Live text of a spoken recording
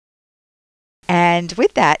And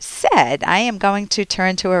with that said, I am going to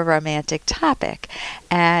turn to a romantic topic.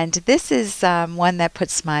 And this is one that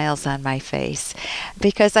puts smiles on my face,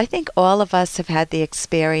 because I think all of us have had the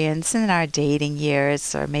experience in our dating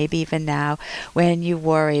years, or maybe even now, when you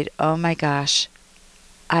worried, oh my gosh,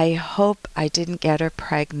 I hope I didn't get her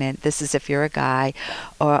pregnant. This is if you're a guy.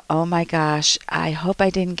 Or, oh my gosh, I hope I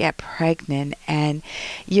didn't get pregnant. And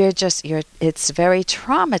it's very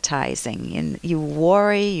traumatizing. And you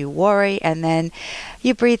worry, and then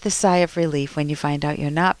you breathe a sigh of relief when you find out you're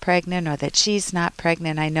not pregnant or that she's not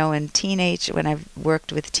pregnant. I know when I've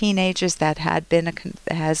worked with teenagers, that has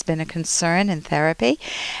been a concern in therapy.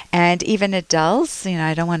 And even adults,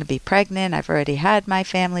 I don't want to be pregnant. I've already had my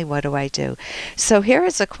family. What do I do? So here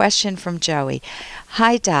is a question from Joey.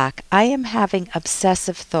 Hi, Doc. I am having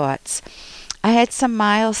obsessive thoughts. I had some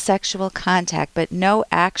mild sexual contact, but no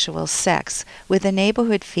actual sex, with a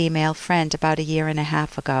neighborhood female friend about a year and a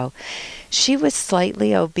half ago. She was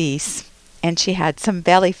slightly obese, and she had some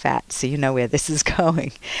belly fat, so you know where this is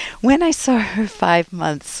going. When I saw her 5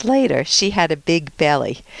 months later, she had a big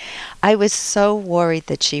belly. I was so worried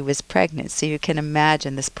that she was pregnant, so you can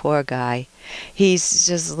imagine this poor guy. He's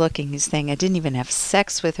just looking, he's saying, I didn't even have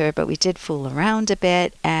sex with her, but we did fool around a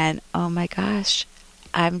bit, and oh my gosh,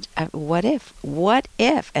 what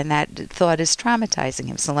if? And that thought is traumatizing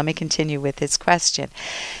him. So let me continue with his question.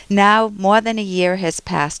 Now, more than a year has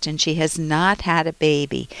passed and she has not had a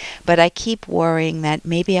baby, but I keep worrying that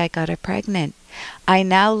maybe I got her pregnant. I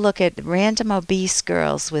now look at random obese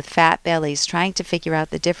girls with fat bellies, trying to figure out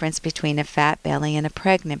the difference between a fat belly and a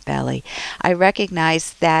pregnant belly. I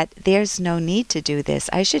recognize that there's no need to do this.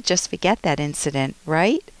 I should just forget that incident,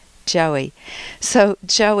 right? Joey. So,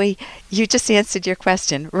 Joey, you just answered your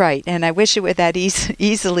question, right? And I wish it were that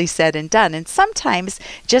easily said and done. And sometimes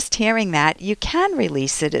just hearing that, you can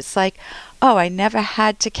release it. It's like, oh, I never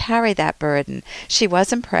had to carry that burden. She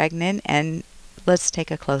wasn't pregnant, and let's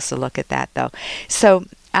take a closer look at that, though. So,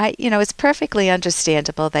 it's perfectly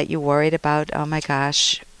understandable that you're worried about, oh my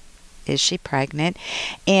gosh, is she pregnant?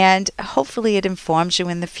 And hopefully it informs you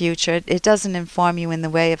in the future. It doesn't inform you in the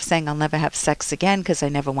way of saying, I'll never have sex again because I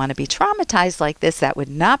never want to be traumatized like this. That would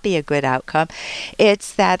not be a good outcome.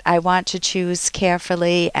 It's that I want to choose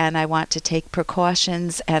carefully, and I want to take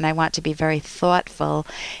precautions, and I want to be very thoughtful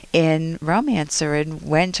in romance, or in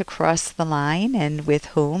when to cross the line and with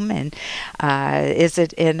whom, and is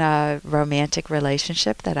it in a romantic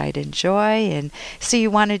relationship that I'd enjoy? And so you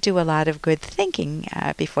want to do a lot of good thinking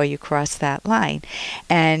before you cross that line,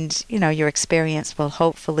 and your experience will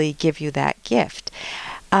hopefully give you that gift.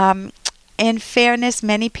 In fairness,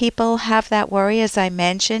 many people have that worry, as I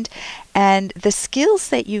mentioned, and the skills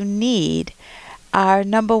that you need are,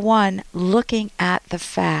 number one, looking at the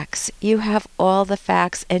facts. You have all the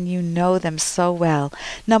facts and you know them so well.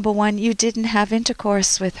 Number one, you didn't have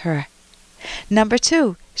intercourse with her. Number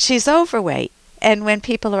two, she's overweight. And when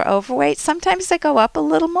people are overweight, sometimes they go up a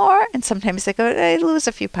little more, and sometimes they lose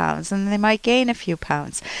a few pounds, and they might gain a few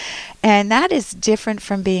pounds. And that is different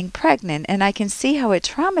from being pregnant. And I can see how it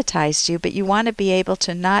traumatized you, but you want to be able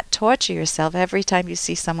to not torture yourself every time you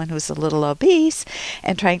see someone who's a little obese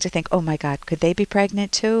and trying to think, oh my God, could they be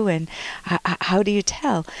pregnant too? And how do you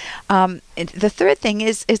tell? The third thing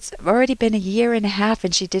is, it's already been a year and a half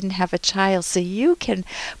and she didn't have a child, so you can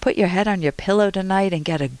put your head on your pillow tonight and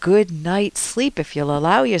get a good night's sleep if you'll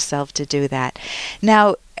allow yourself to do that.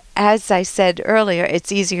 Now, as I said earlier,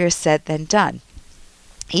 it's easier said than done.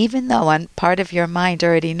 Even though one part of your mind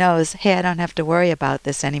already knows, hey, I don't have to worry about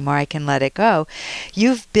this anymore, I can let it go,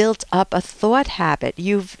 you've built up a thought habit.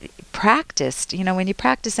 You've practiced. When you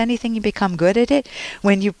practice anything, you become good at it.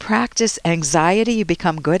 When you practice anxiety, you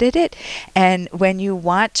become good at it. And when you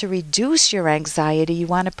want to reduce your anxiety, you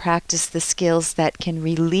want to practice the skills that can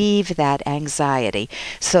relieve that anxiety.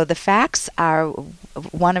 So the facts are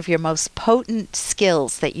one of your most potent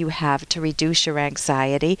skills that you have to reduce your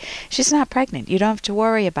anxiety. She's not pregnant. You don't have to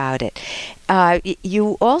worry about it.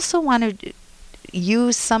 You also want to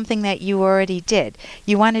use something that you already did.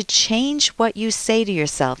 You want to change what you say to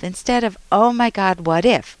yourself. Instead of, oh my God, what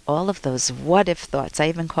if? All of those what if thoughts. I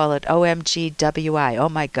even call it OMGWI. Oh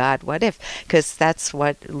my God, what if? Because that's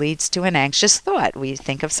what leads to an anxious thought. We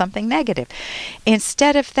think of something negative.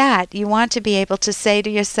 Instead of that, you want to be able to say to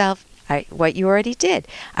yourself, what you already did.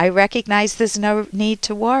 I recognize there's no need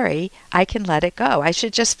to worry. I can let it go. I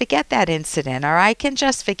should just forget that incident, or I can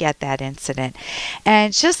just forget that incident.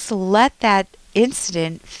 And just let that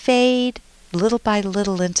incident fade little by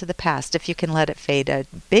little into the past. If you can let it fade a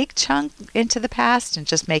big chunk into the past and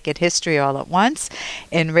just make it history all at once,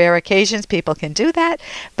 in rare occasions people can do that,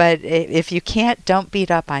 but if you can't, don't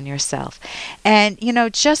beat up on yourself. And,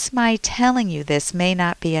 just my telling you this may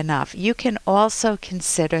not be enough. You can also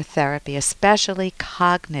consider therapy, especially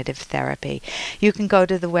cognitive therapy. You can go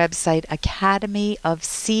to the website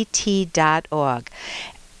academyofct.org.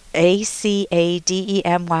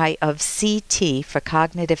 ACADEMY of CT for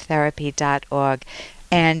cognitive-therapy.org.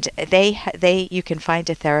 And you can find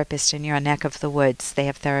a therapist in your neck of the woods. They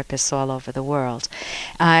have therapists all over the world.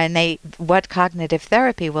 And what cognitive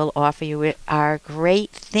therapy will offer you are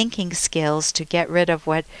great thinking skills to get rid of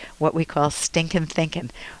what we call stinking thinking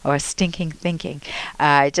or stinking thinking.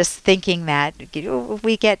 Just thinking that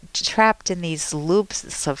we get trapped in these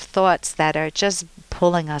loops of thoughts that are just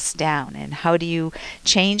pulling us down. And how do you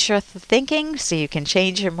change your thinking so you can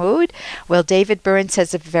change your mood? Well, David Burns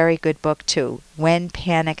has a very good book too, When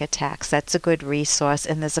Panic Attacks. That's a good resource.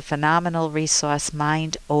 And there's a phenomenal resource,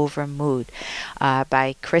 Mind Over Mood,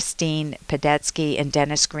 by Christine Podetsky and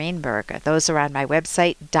Dennis Greenberger. Those are on my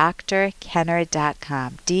website,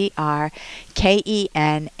 drkenner.com,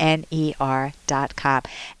 drkenner.com.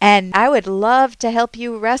 And I would love to help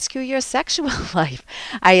you rescue your sexual life.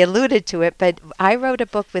 I alluded to it, but I wrote a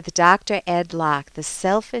book with Dr. Ed Locke, The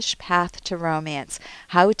Selfish Path to Romance,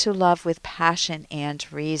 How to Love with Passion and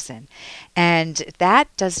Reason. And that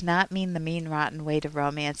does not mean the mean, rotten way to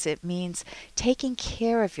romance. It means taking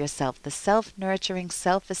care of yourself, the self-nurturing,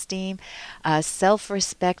 self-esteem,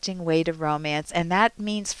 self-respecting way to romance. And that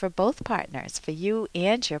means for both partners, for you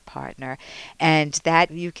and your partner. And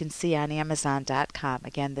that you can see on Amazon.com.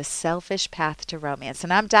 Again, The Selfish Path to Romance.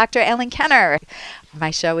 And I'm Dr. Ellen Kenner.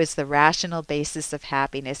 My show is The Rational Basis of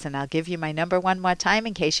Happiness. And I'll give you my number one more time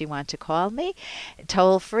in case you want to call me.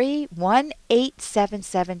 Toll free,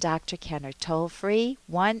 1-877-Dr. Toll free,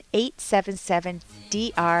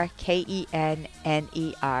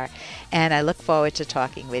 1-877-DRKENNER. And I look forward to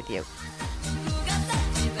talking with you.